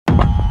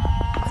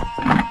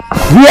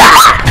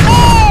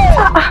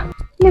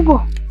Neighbor,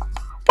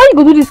 why you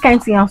go do this kind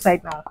of thing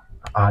outside now?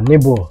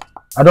 Neighbor,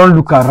 I don't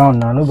look around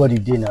now. Nobody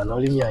there now.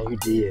 Only me and you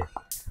there.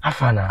 Have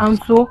fun now. And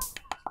so,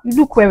 you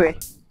look where?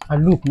 I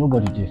look,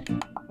 nobody there.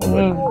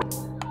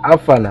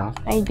 Have fun now.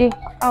 I did.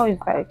 How is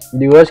that?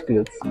 You wash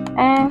clothes?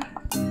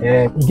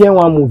 You get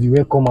one movie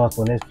will come out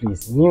for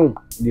Netflix. New,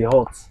 the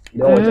hot.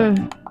 You don't watch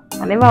it?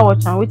 I never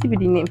watch it. What will be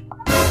the name?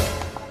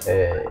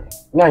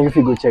 Now you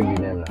feel go check the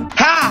name now.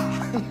 Ha!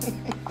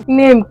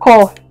 Name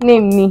call.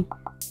 Name me.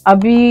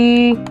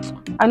 Abi,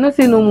 I don't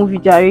say no movie,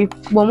 Jerry.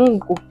 But mo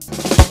go.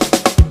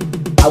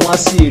 I want to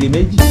see the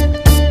méjì.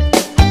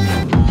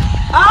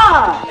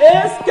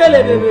 Est-ce que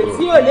les bébés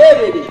si on les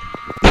bébés?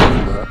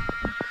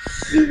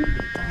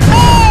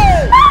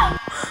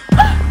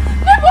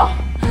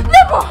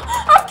 Never!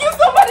 I've killed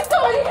somebody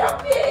help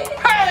me!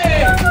 Hey!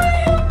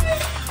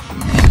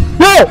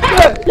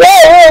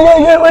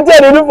 Yeah, what are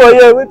you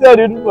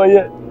doing for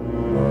here?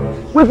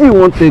 What do you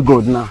want to say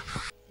God now?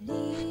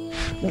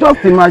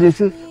 Just imagine,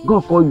 say,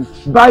 God call you,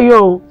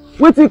 Bayo,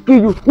 what he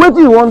kill you, what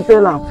do you want to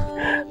tell him?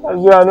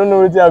 I don't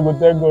know what I go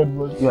tell God,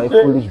 but you are a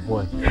foolish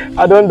boy.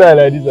 I don't die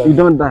like this. You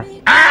don't die.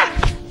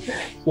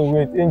 So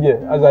wait, Angel,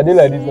 as I did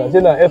like this now, say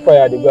now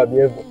fire they go be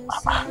heaven.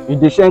 You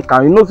dey shine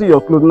car, you know see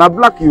your clothes. Now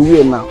black you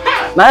wear now.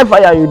 Now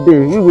fire you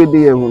dey, you wear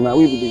dey heaven now,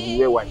 we be dey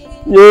wear white.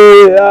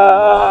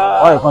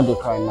 Yeah. Why you can't dey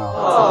cry now?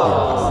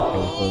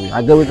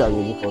 I get what I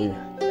will do for you.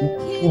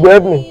 You go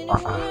help me?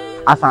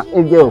 As an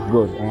angel of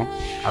God,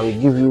 I will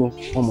give you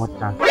one more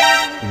chance to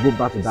go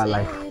back to that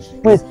life.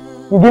 Please,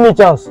 you give me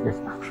chance. Yes,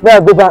 may I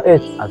go back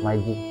earth as my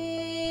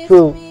G.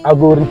 So I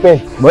go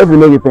repent. But if you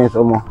no repent,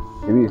 Omo,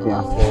 you will see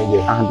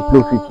and the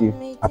clothes with you.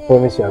 I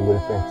promise you I go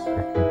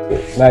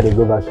repent. Now they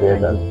go back to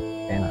earth.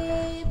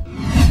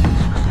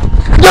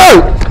 Yo!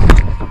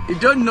 You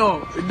don't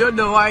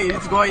know why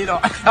it's going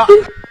on.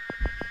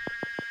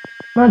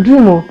 My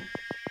dream,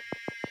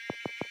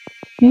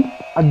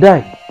 I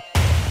die.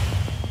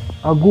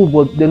 I go,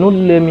 but they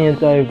don't let me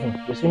enter heaven.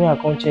 They say me I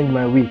can't change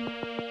my way.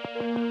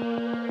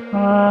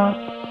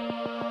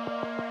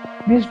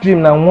 This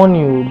dream now warn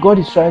you. God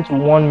is trying to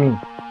warn me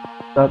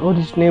that all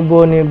this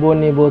neighbor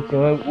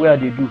thing where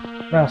they do.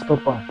 Now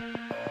stop him.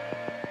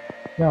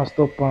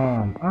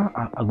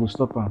 I go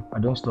stop him. I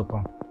don't stop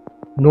him.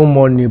 No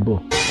more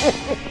neighbor.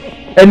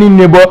 Any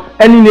neighbor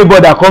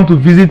that come to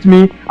visit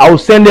me, I will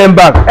send them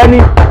back.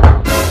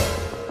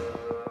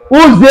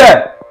 Who's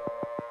there?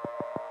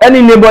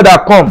 Any neighbor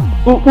that come,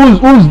 who's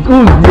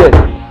there?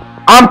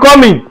 I'm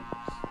coming.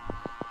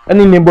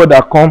 Any neighbor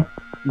that come,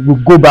 will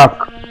go back.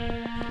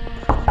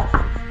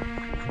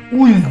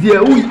 Who is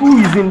there? Who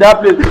is in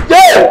that place?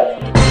 Yeah!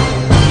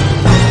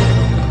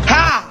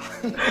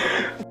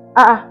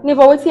 Ha!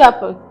 Neighbor, what's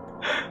happened?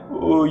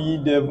 Oh, ye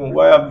devil,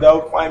 why have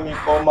thou find me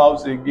come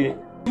house again?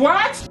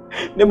 What?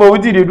 Neighbor,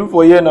 what did they do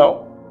for you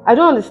now? I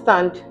don't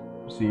understand.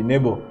 See,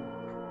 neighbor,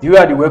 the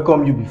way they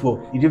welcome you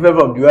before, it's different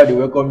from the way they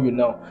welcome you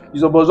now. You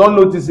suppose don't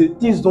notice it,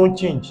 things don't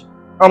change.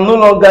 I'm no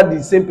longer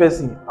the same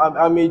person.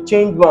 I'm a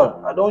changed man.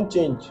 I don't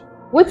change.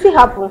 What's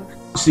happened?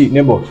 See,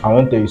 neighbor, I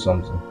want to tell you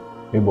something.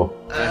 Neighbor,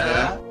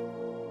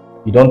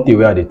 you don't tell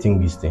where they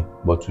think this thing,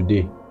 but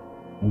today,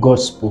 God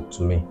spoke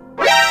to me.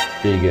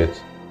 There you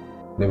get,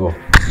 neighbor.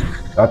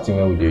 That thing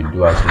when they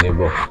do as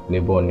neighbor.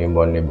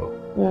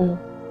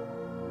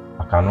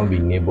 I cannot be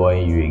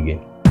neighboring you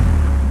again.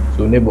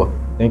 So, neighbor,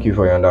 thank you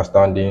for your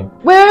understanding.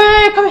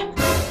 Wait, come here.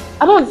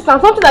 I don't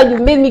understand. Something that you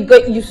made me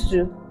get used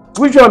to.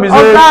 Which one is it?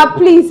 Oga,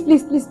 please.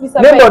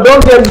 Neighbor,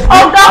 don't get used to.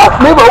 Oga!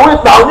 Neighbor,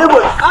 wait now.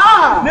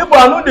 Neighbor,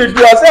 I know they do.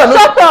 I say I know.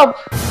 Shut up!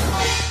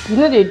 You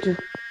know they do.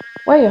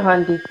 Why your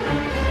hand dey?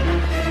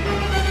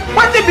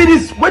 What be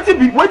this? What?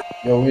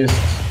 Your waist.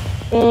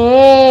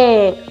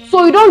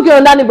 So you don't get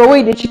on that neighbor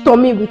where they cheat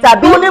on me with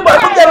Abi? No, neighbor, I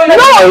don't get on that.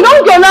 No, you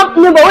don't get on that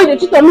neighbor where they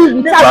cheat on me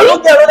with Abi. I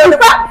don't get on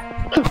that.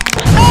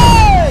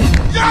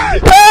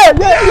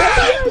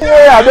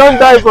 I don't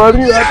die for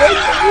you.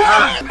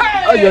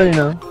 How you doing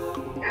now?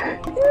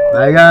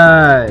 My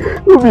guy.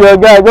 Who be your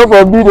guy? Go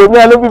for video. Me,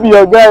 I don't be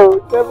your guy.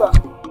 Never.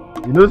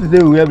 You know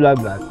today we wear black.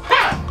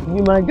 You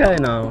be my guy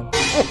now.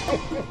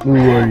 Don't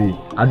worry.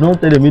 I don't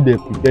tell them they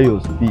prepare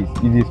your space.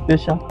 It's a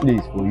special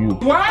place for you.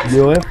 What?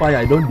 The oil fire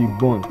I don't be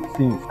burn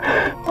since.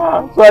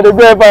 So I dey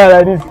go fire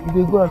like this. You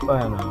dey go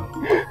fire now.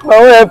 My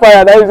own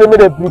fire now you say me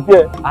dey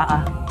prepare.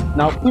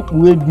 Now people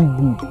wey do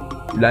good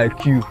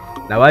like you.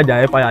 Now why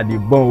the fire dey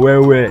burn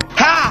well.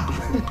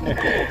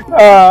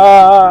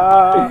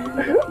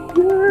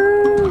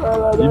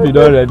 If you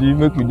don't ready,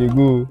 make we dey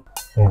go.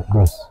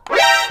 Bros.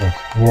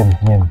 Hear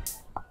me.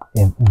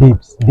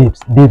 Babes,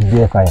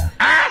 dey fire.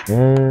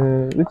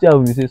 Which I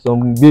will say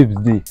some babes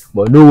dey,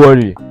 but no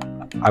worry,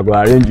 I go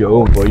arrange your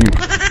own for you.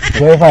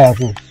 Dey fire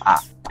too.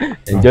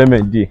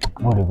 Enjoyment day.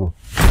 More to go.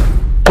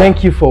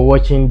 Thank you for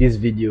watching this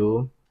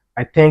video.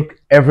 I thank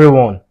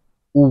everyone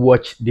who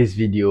watched this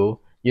video.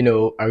 You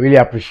know, I really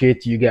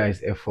appreciate you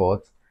guys'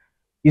 effort.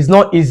 It's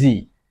not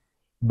easy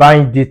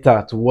buying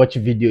data to watch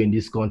video in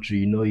this country.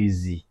 You know,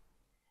 easy.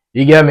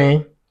 You get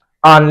me?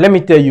 And let me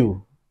tell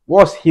you,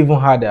 what's even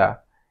harder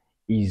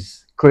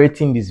is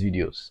creating these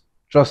videos.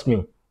 Trust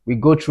me, we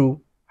go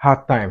through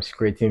hard times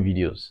creating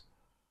videos.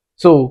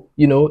 So,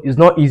 it's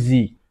not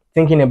easy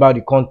thinking about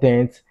the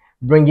content,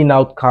 bringing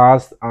out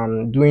cast,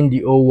 and doing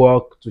the whole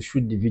work to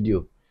shoot the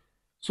video.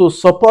 So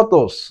support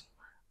us.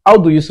 How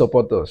do you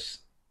support us?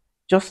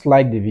 Just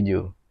like the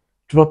video,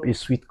 drop a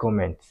sweet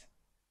comment,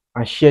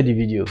 and share the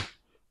video.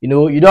 You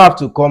don't have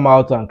to come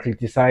out and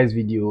criticize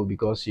video,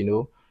 because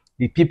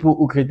the people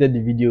who created the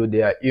video,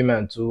 they are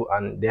human too,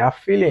 and they have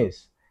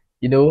feelings.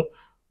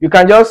 You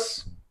can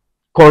just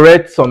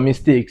correct some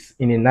mistakes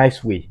in a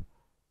nice way.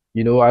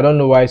 I don't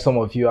know why some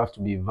of you have to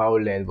be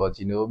violent, but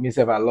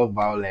myself, I love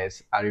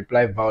violence. I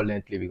reply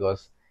violently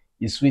because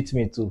it sweets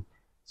me too.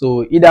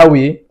 So either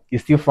way,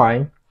 it's still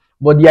fine.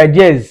 But the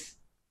idea is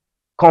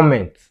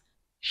comment,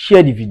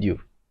 share the video.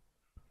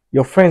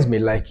 Your friends may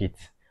like it,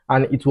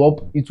 and it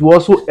will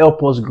also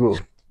help us grow.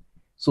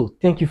 So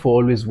thank you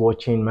for always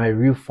watching, my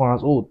real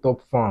fans. Oh,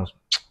 top fans,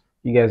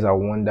 you guys are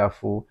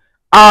wonderful.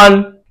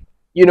 And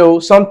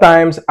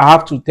sometimes I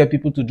have to tell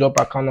people to drop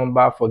account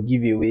number for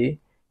giveaway.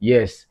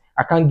 Yes,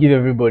 I can't give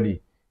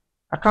everybody.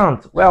 I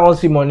can't. Where I want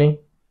to see money,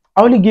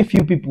 I only give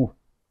few people.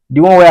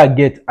 The one where I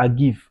get, I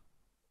give.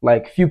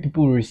 Like few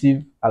people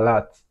receive a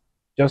lot.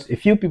 Just a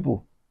few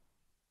people.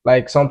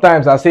 Like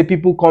sometimes I say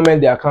people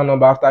comment their account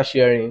number after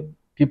sharing.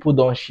 People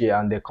don't share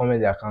and they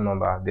comment their account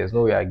number. There's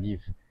no way I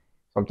give.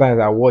 Sometimes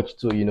I watch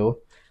too.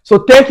 So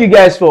thank you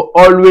guys for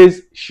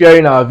always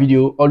sharing our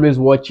video, always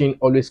watching,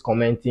 always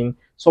commenting.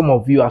 Some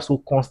of you are so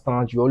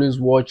constant. You always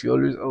watch. You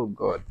always, oh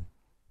God.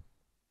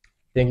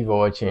 Thank you for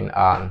watching,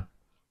 and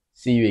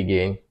see you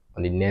again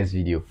on the next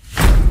video.